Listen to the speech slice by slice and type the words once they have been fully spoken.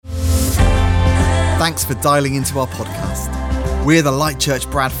Thanks for dialing into our podcast. We're the Light Church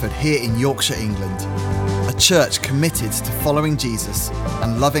Bradford here in Yorkshire, England. A church committed to following Jesus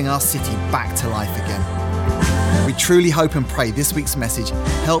and loving our city back to life again. We truly hope and pray this week's message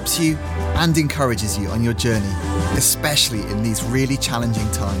helps you and encourages you on your journey, especially in these really challenging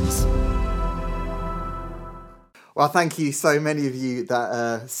times. Well, thank you so many of you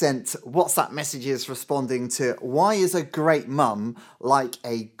that sent WhatsApp messages responding to why is a great mum like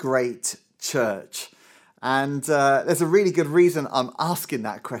a great church? And there's a really good reason I'm asking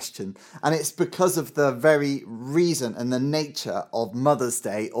that question. And it's because of the very reason and the nature of Mother's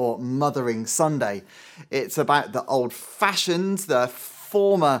Day or Mothering Sunday. It's about the old-fashioned, the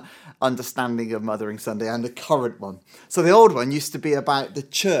former understanding of Mothering Sunday and the current one. So the old one used to be about the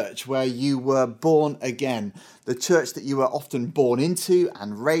church where you were born again, the church that you were often born into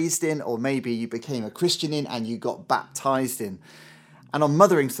and raised in, or maybe you became a Christian in and you got baptized in. And on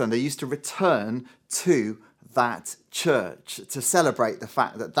Mothering Sunday, you used to return to that church to celebrate the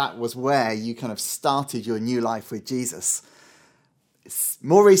fact that that was where you kind of started your new life with Jesus.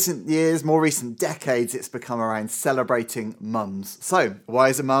 More recent years, more recent decades, it's become around celebrating mums. So why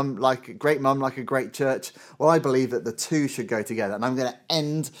is a mum like a great church? Well, I believe that the two should go together, and I'm going to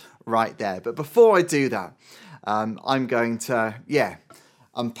end right there. But before I do that, I'm going to,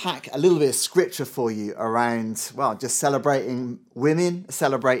 unpack a little bit of scripture for you around, just celebrating women,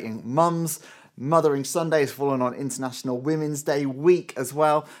 celebrating mums. Mothering Sunday is falling on International Women's Day week as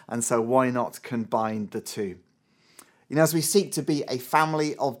well, and so why not combine the two? You know, as we seek to be a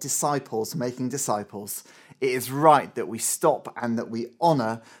family of disciples, making disciples, it is right that we stop and that we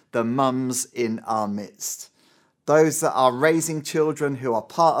honour the mums in our midst. Those that are raising children who are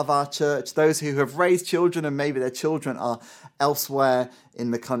part of our church, those who have raised children and maybe their children are elsewhere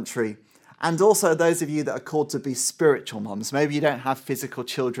in the country, and also those of you that are called to be spiritual mums. Maybe you don't have physical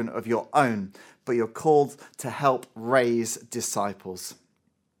children of your own, but you're called to help raise disciples.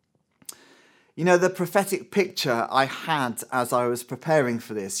 You know, the prophetic picture I had as I was preparing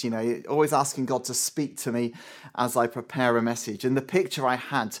for this, always asking God to speak to me as I prepare a message. And the picture I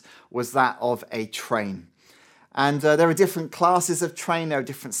had was that of a train. And there are different classes of train, there are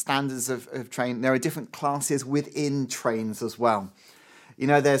different standards of train, there are different classes within trains as well. You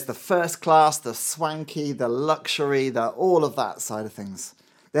know, there's the first class, the swanky, the luxury, all of that side of things.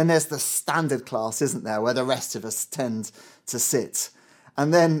 Then there's the standard class, isn't there, where the rest of us tend to sit.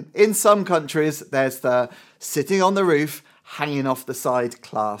 And then in some countries, there's the sitting on the roof, hanging off the side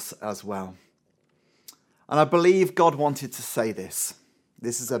class as well. And I believe God wanted to say this.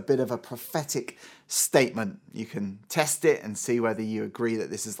 This is a bit of a prophetic statement. You can test it and see whether you agree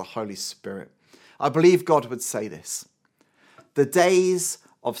that this is the Holy Spirit. I believe God would say this. The days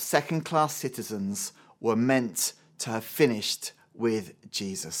of second-class citizens were meant to have finished with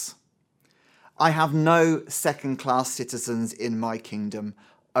Jesus. I have no second-class citizens in my kingdom,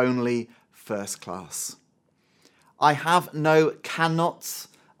 only first class. I have no cannots,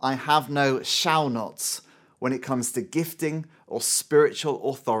 I have no shall nots when it comes to gifting or spiritual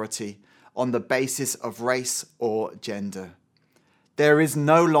authority on the basis of race or gender. There is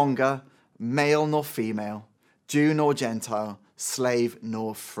no longer male nor female, Jew nor Gentile, slave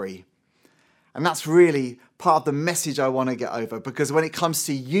nor free. And that's really part of the message I want to get over, because when it comes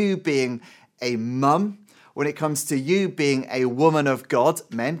to you being a mum, when it comes to you being a woman of God,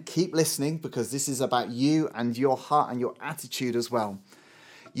 men, keep listening, because this is about you and your heart and your attitude as well.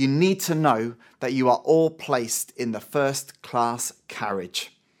 You need to know that you are all placed in the first class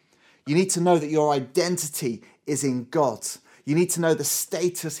carriage. You need to know that your identity is in God. You need to know the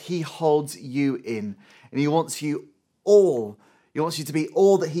status He holds you in. And He wants you to be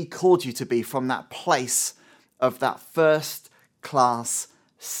all that He called you to be from that place of that first class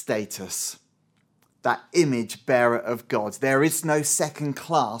status. That image bearer of God. There is no second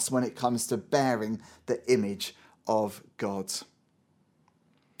class when it comes to bearing the image of God.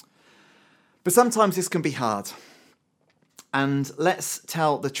 But sometimes this can be hard. And let's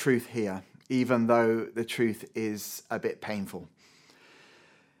tell the truth here, even though the truth is a bit painful.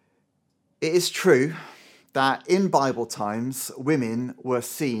 It is true that in Bible times, women were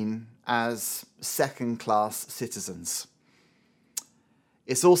seen as second-class citizens.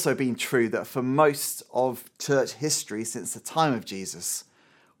 It's also been true that for most of church history since the time of Jesus,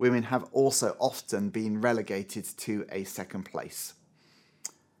 women have also often been relegated to a second place.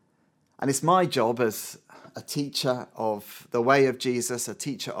 And it's my job as a teacher of the way of Jesus, a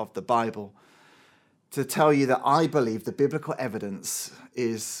teacher of the Bible, to tell you that I believe the biblical evidence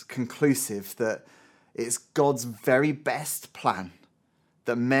is conclusive that it's God's very best plan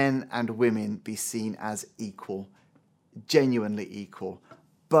that men and women be seen as equal, genuinely equal,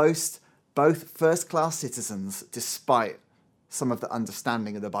 both both first-class citizens despite some of the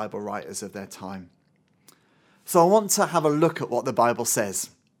understanding of the Bible writers of their time. So I want to have a look at what the Bible says.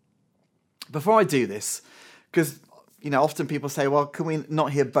 Before I do this, because often people say, well, can we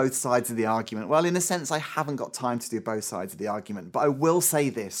not hear both sides of the argument? Well, in a sense, I haven't got time to do both sides of the argument, but I will say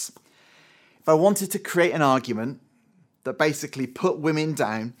this. If I wanted to create an argument that basically put women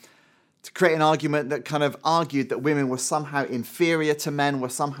down, to create an argument that kind of argued that women were somehow inferior to men, were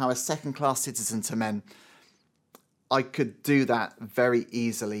somehow a second-class citizen to men, I could do that very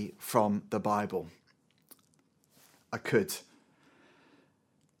easily from the Bible. I could.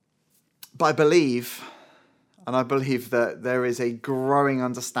 But I believe that there is a growing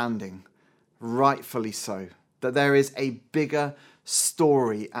understanding, rightfully so, that there is a bigger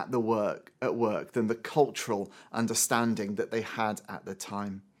story at work than the cultural understanding that they had at the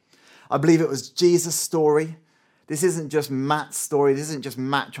time. I believe it was Jesus' story. This isn't just Matt's story. This isn't just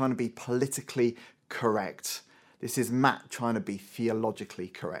Matt trying to be politically correct. This is Matt trying to be theologically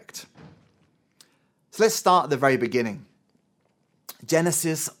correct. So let's start at the very beginning.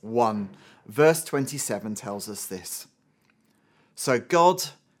 Genesis 1, verse 27 tells us this. So God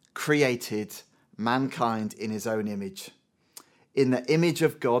created mankind in his own image. In the image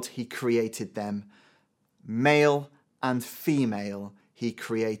of God, he created them. Male and female, he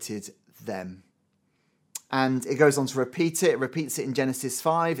created them. And it goes on to repeat it. It repeats it in Genesis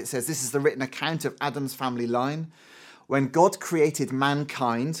 5. It says, this is the written account of Adam's family line. When God created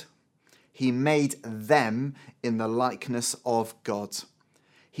mankind, he made them in the likeness of God.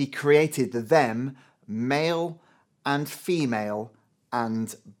 He created them, male and female,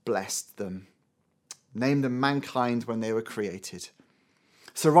 and blessed them. Named them mankind when they were created.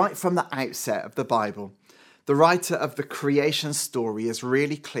 So right from the outset of the Bible, the writer of the creation story is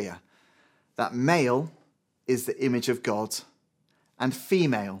really clear that male is the image of God and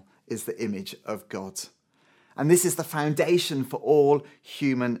female is the image of God. And this is the foundation for all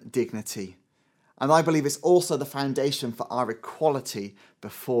human dignity. And I believe it's also the foundation for our equality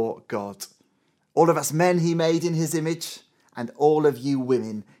before God. All of us men he made in his image, and all of you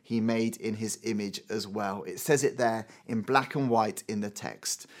women he made in his image as well. It says it there in black and white in the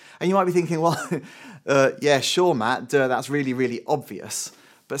text. And you might be thinking, well, yeah, sure, Matt, that's really, really obvious.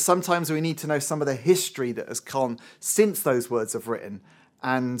 But sometimes we need to know some of the history that has gone since those words have written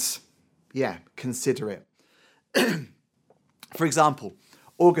and, yeah, consider it. For example,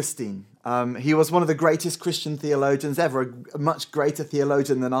 Augustine, he was one of the greatest Christian theologians ever, a much greater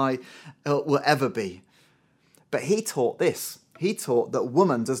theologian than I will ever be. But he taught this. He taught that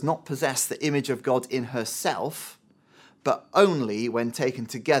woman does not possess the image of God in herself, but only when taken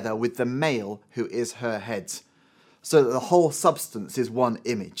together with the male who is her head, so that the whole substance is one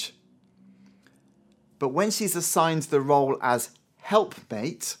image. But when she's assigned the role as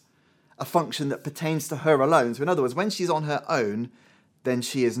helpmate, a function that pertains to her alone, so in other words, when she's on her own, then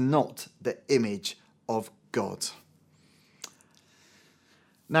she is not the image of God.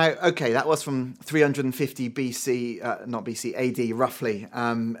 Now, okay, that was from 350 AD, roughly.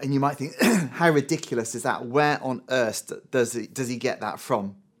 And you might think, how ridiculous is that? Where on earth does he get that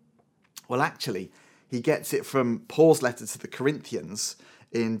from? Well, actually, he gets it from Paul's letter to the Corinthians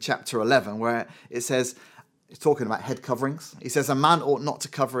in chapter 11, where it says, it's talking about head coverings. He says, a man ought not to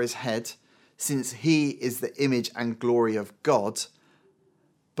cover his head, since he is the image and glory of God,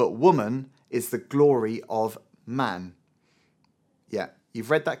 but woman is the glory of man. Yeah. You've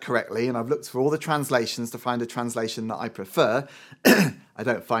read that correctly, and I've looked for all the translations to find a translation that I prefer. I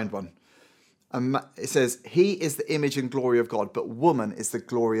don't find one. It says, he is the image and glory of God, but woman is the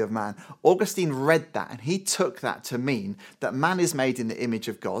glory of man. Augustine read that, and he took that to mean that man is made in the image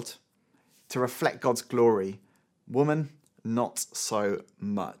of God to reflect God's glory. Woman, not so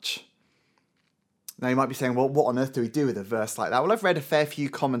much. Now, you might be saying, well, what on earth do we do with a verse like that? Well, I've read a fair few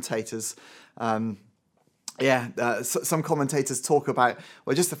commentators. Some commentators talk about,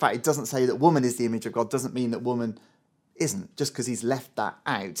 well, just the fact it doesn't say that woman is the image of God doesn't mean that woman isn't, just because he's left that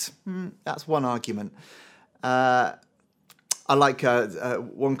out. That's one argument. I like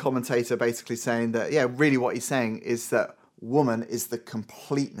one commentator basically saying that, yeah, really what he's saying is that woman is the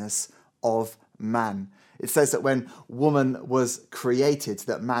completeness of man. It says that when woman was created,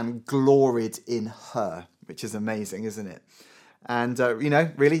 that man gloried in her, which is amazing, isn't it? And,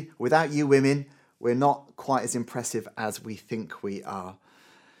 really, without you women, we're not quite as impressive as we think we are.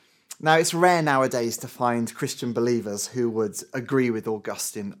 Now, it's rare nowadays to find Christian believers who would agree with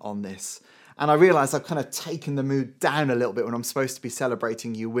Augustine on this. And I realise I've kind of taken the mood down a little bit when I'm supposed to be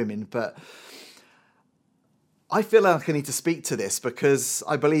celebrating you women, but I feel like I need to speak to this because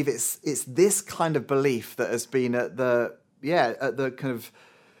I believe it's this kind of belief that has been at the kind of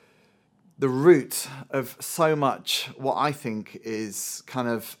the root of so much what I think is kind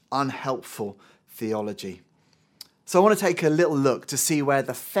of unhelpful theology. So I want to take a little look to see where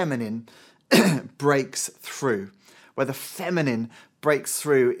the feminine breaks through, where the feminine breaks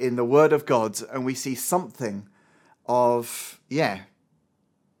through in the Word of God, and we see something of,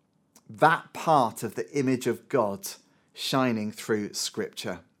 that part of the image of God shining through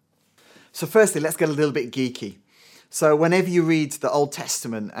Scripture. So firstly, let's get a little bit geeky. So whenever you read the Old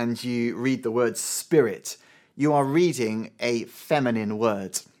Testament and you read the word spirit, you are reading a feminine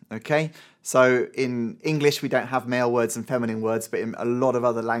word, okay? So in English, we don't have male words and feminine words, but in a lot of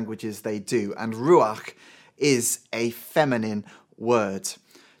other languages they do. And ruach is a feminine word,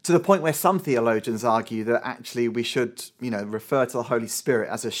 to the point where some theologians argue that actually we should, refer to the Holy Spirit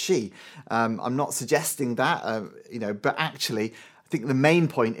as a she. I'm not suggesting that, but actually, I think the main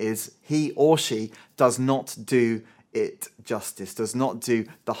point is he or she does not do it justice, does not do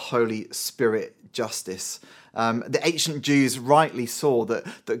the Holy Spirit justice. The ancient Jews rightly saw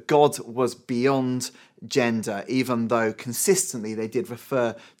that God was beyond gender, even though consistently they did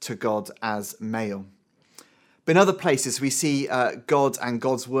refer to God as male. But in other places, we see God and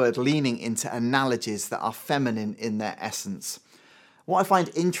God's word leaning into analogies that are feminine in their essence. What I find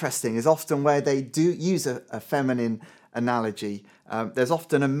interesting is often where they do use a feminine analogy, there's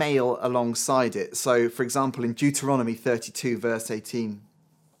often a male alongside it. So, for example, in Deuteronomy 32, verse 18,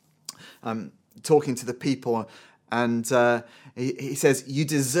 talking to the people, and he says, "You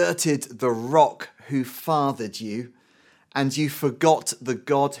deserted the rock who fathered you, and you forgot the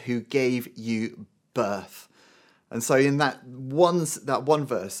God who gave you birth." And so in that one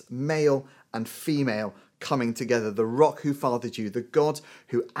verse, male and female coming together, the rock who fathered you, the God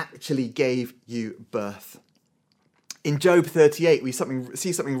who actually gave you birth. In Job 38, we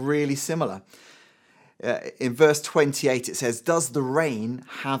see something really similar. In verse 28, it says, "Does the rain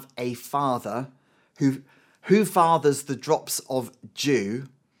have a father who fathers the drops of dew?"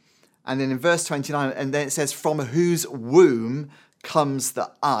 And then in verse 29, and then it says, "From whose womb comes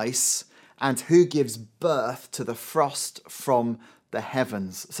the ice, and who gives birth to the frost from the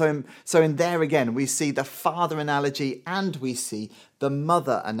heavens?" So in there again, we see the father analogy and we see the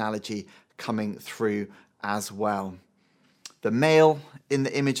mother analogy coming through as well. The male in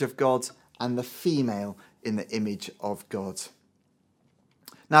the image of God and the female in the image of God.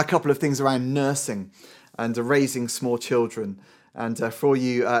 Now, a couple of things around nursing and raising small children. And for all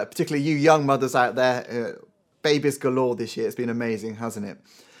you, particularly you young mothers out there, babies galore this year. It's been amazing, hasn't it?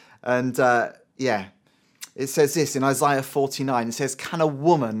 And it says this in Isaiah 49. It says, "Can a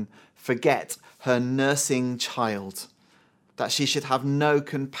woman forget her nursing child, that she should have no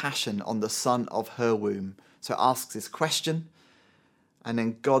compassion on the son of her womb?" So it asks this question. And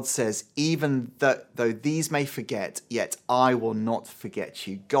then God says, "Even though these may forget, yet I will not forget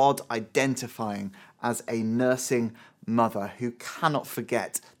you." God identifying as a nursing mother who cannot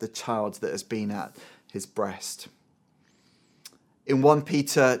forget the child that has been at his breast. In 1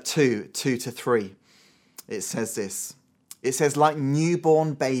 Peter 2:2-3, it says this. It says, "Like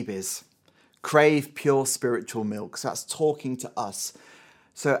newborn babies, crave pure spiritual milk." So that's talking to us.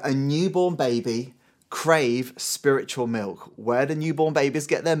 So a newborn baby crave spiritual milk. Where do newborn babies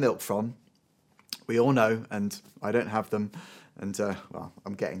get their milk from? We all know, and I don't have them, and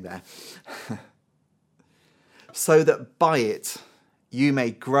I'm getting there. "So that by it you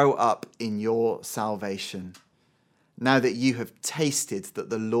may grow up in your salvation, now that you have tasted that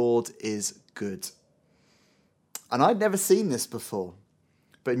the Lord is good." And I'd never seen this before,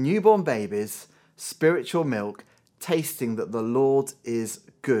 but newborn babies, spiritual milk, tasting that the Lord is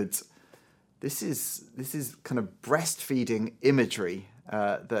good. This is kind of breastfeeding imagery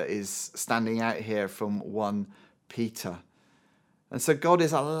that is standing out here from 1 Peter. And so God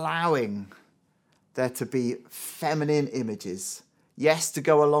is allowing there to be feminine images, yes, to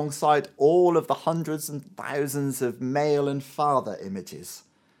go alongside all of the hundreds and thousands of male and father images.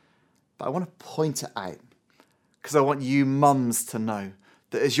 But I want to point it out because I want you mums to know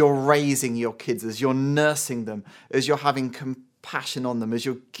that as you're raising your kids, as you're nursing them, as you're having compassion on them, as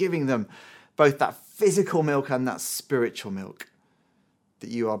you're giving them both that physical milk and that spiritual milk, that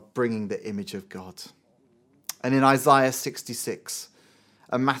you are bringing the image of God. And in Isaiah 66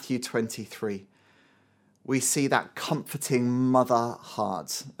 and Matthew 23, we see that comforting mother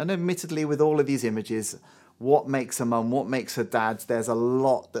heart. And admittedly, with all of these images, what makes a mum, what makes a dad, there's a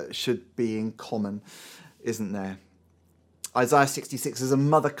lot that should be in common, isn't there? Isaiah 66, "As a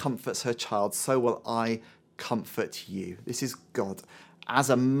mother comforts her child, so will I comfort you." This is God.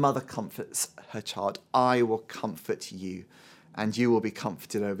 As a mother comforts her child, I will comfort you, and you will be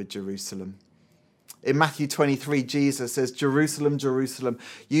comforted over Jerusalem. In Matthew 23, Jesus says, "Jerusalem, Jerusalem,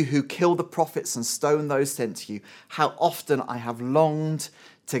 you who kill the prophets and stone those sent to you, how often I have longed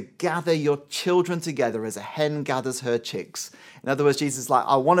to gather your children together as a hen gathers her chicks." In other words, Jesus is like,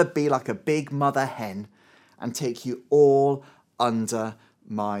 I want to be like a big mother hen and take you all under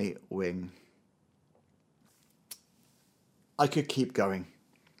my wing. I could keep going.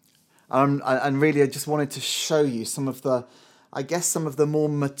 And really, I just wanted to show you some of the more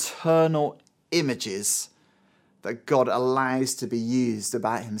maternal images that God allows to be used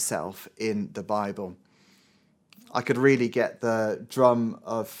about himself in the Bible. I could really get the drum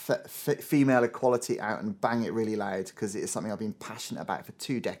of female equality out and bang it really loud, because it is something I've been passionate about for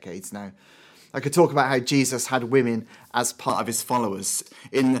 2 decades now. I could talk about how Jesus had women as part of his followers.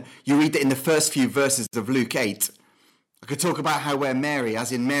 You read that in the first few verses of Luke 8. I could talk about how where Mary,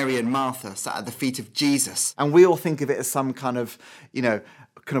 as in Mary and Martha, sat at the feet of Jesus. And we all think of it as some kind of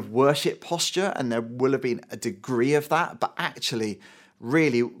worship posture, and there will have been a degree of that. But actually,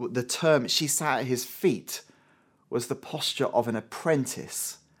 really, the term "she sat at his feet" was the posture of an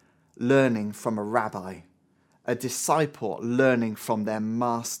apprentice learning from a rabbi, a disciple learning from their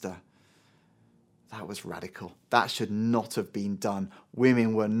master. That was radical. That should not have been done.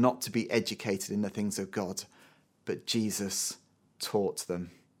 Women were not to be educated in the things of God, but Jesus taught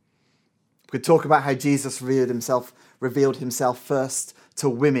them. We could talk about how Jesus revealed himself first to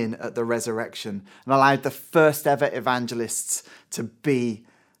women at the resurrection and allowed the first ever evangelists to be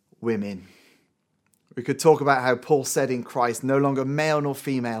women. We could talk about how Paul said in Christ, no longer male nor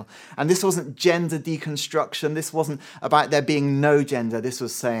female. And this wasn't gender deconstruction. This wasn't about there being no gender. This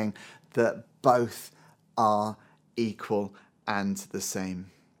was saying that both are equal and the same.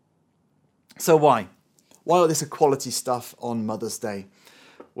 So why? Why all this equality stuff on Mother's Day?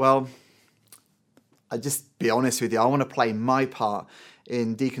 Well, I'll just be honest with you. I want to play my part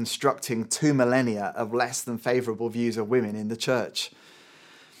in deconstructing 2 millennia of less than favourable views of women in the church.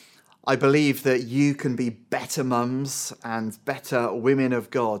 I believe that you can be better mums and better women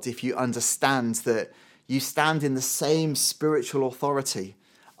of God if you understand that you stand in the same spiritual authority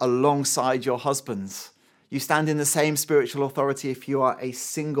alongside your husbands. You stand in the same spiritual authority if you are a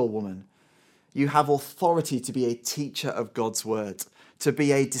single woman. You have authority to be a teacher of God's word, to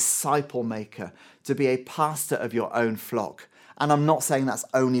be a disciple maker, to be a pastor of your own flock. And I'm not saying that's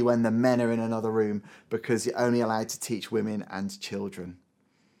only when the men are in another room, because you're only allowed to teach women and children.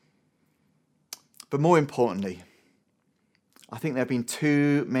 But more importantly, I think there have been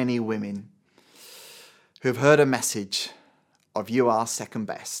too many women who have heard a message of you are second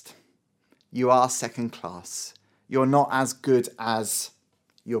best. You are second class. You're not as good as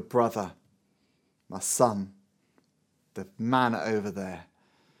your brother, my son, the man over there.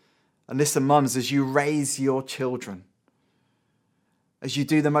 And listen, mums, as you raise your children, as you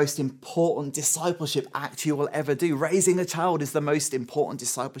do the most important discipleship act you will ever do, raising a child is the most important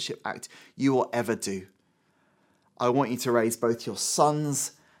discipleship act you will ever do. I want you to raise both your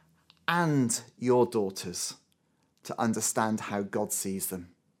sons and your daughters to understand how God sees them.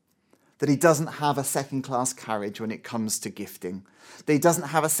 That he doesn't have a second-class carriage when it comes to gifting. That he doesn't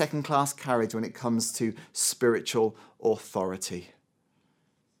have a second-class carriage when it comes to spiritual authority.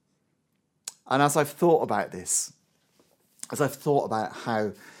 And as I've thought about this, as I've thought about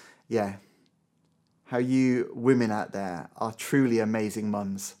how you women out there are truly amazing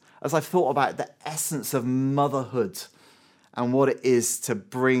mums, as I've thought about the essence of motherhood and what it is to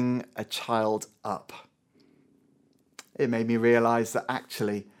bring a child up, it made me realise that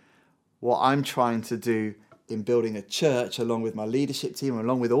actually what I'm trying to do in building a church, along with my leadership team,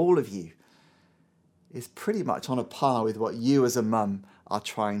 along with all of you, is pretty much on a par with what you as a mum are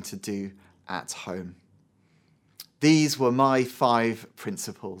trying to do at home. These were my 5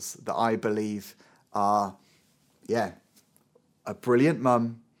 principles that I believe are, a brilliant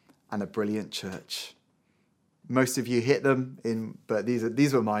mum and a brilliant church. Most of you hit them but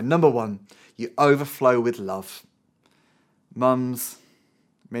these were mine. Number 1, you overflow with love. Mums,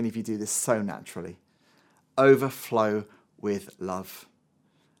 many of you do this so naturally. Overflow with love.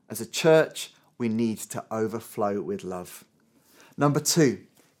 As a church, we need to overflow with love. Number 2,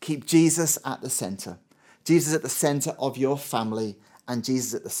 keep Jesus at the centre. Jesus at the centre of your family and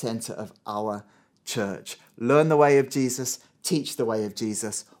Jesus at the centre of our church. Learn the way of Jesus, teach the way of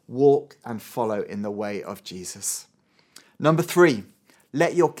Jesus, walk and follow in the way of Jesus. Number 3,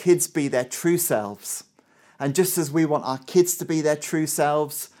 let your kids be their true selves. And just as we want our kids to be their true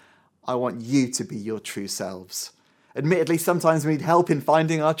selves, I want you to be your true selves. Admittedly, sometimes we need help in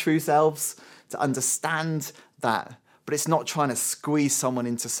finding our true selves, to understand that. But it's not trying to squeeze someone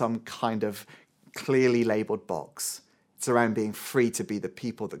into some kind of clearly labelled box. It's around being free to be the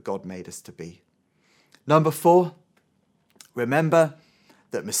people that God made us to be. Number 4, remember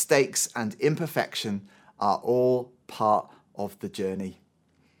that mistakes and imperfection are all part of the journey.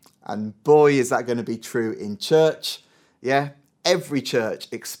 And boy, is that going to be true in church. Yeah, every church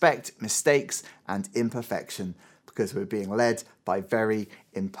expect mistakes and imperfection because we're being led by very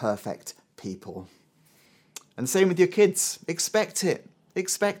imperfect people. And same with your kids. Expect it,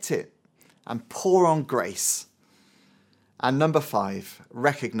 and pour on grace. And number 5,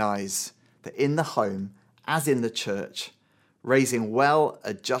 recognize that in the home, as in the church, raising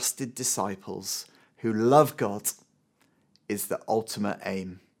well-adjusted disciples who love God is the ultimate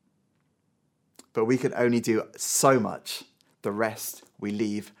aim. But we can only do so much. The rest we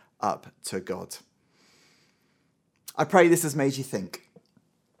leave up to God. I pray this has made you think.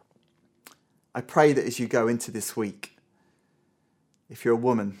 I pray that as you go into this week, if you're a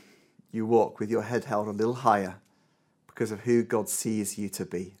woman, you walk with your head held a little higher because of who God sees you to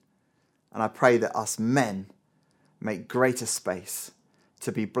be. And I pray that us men make greater space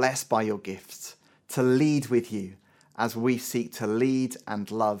to be blessed by your gifts, to lead with you as we seek to lead and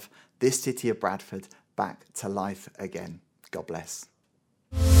love this city of Bradford back to life again. God bless.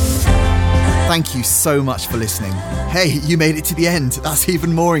 Thank you so much for listening. Hey, you made it to the end. That's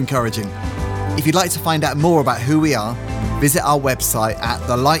even more encouraging. If you'd like to find out more about who we are, visit our website at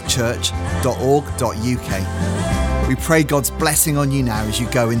thelightchurch.org.uk. We pray God's blessing on you now as you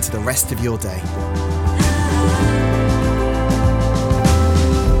go into the rest of your day.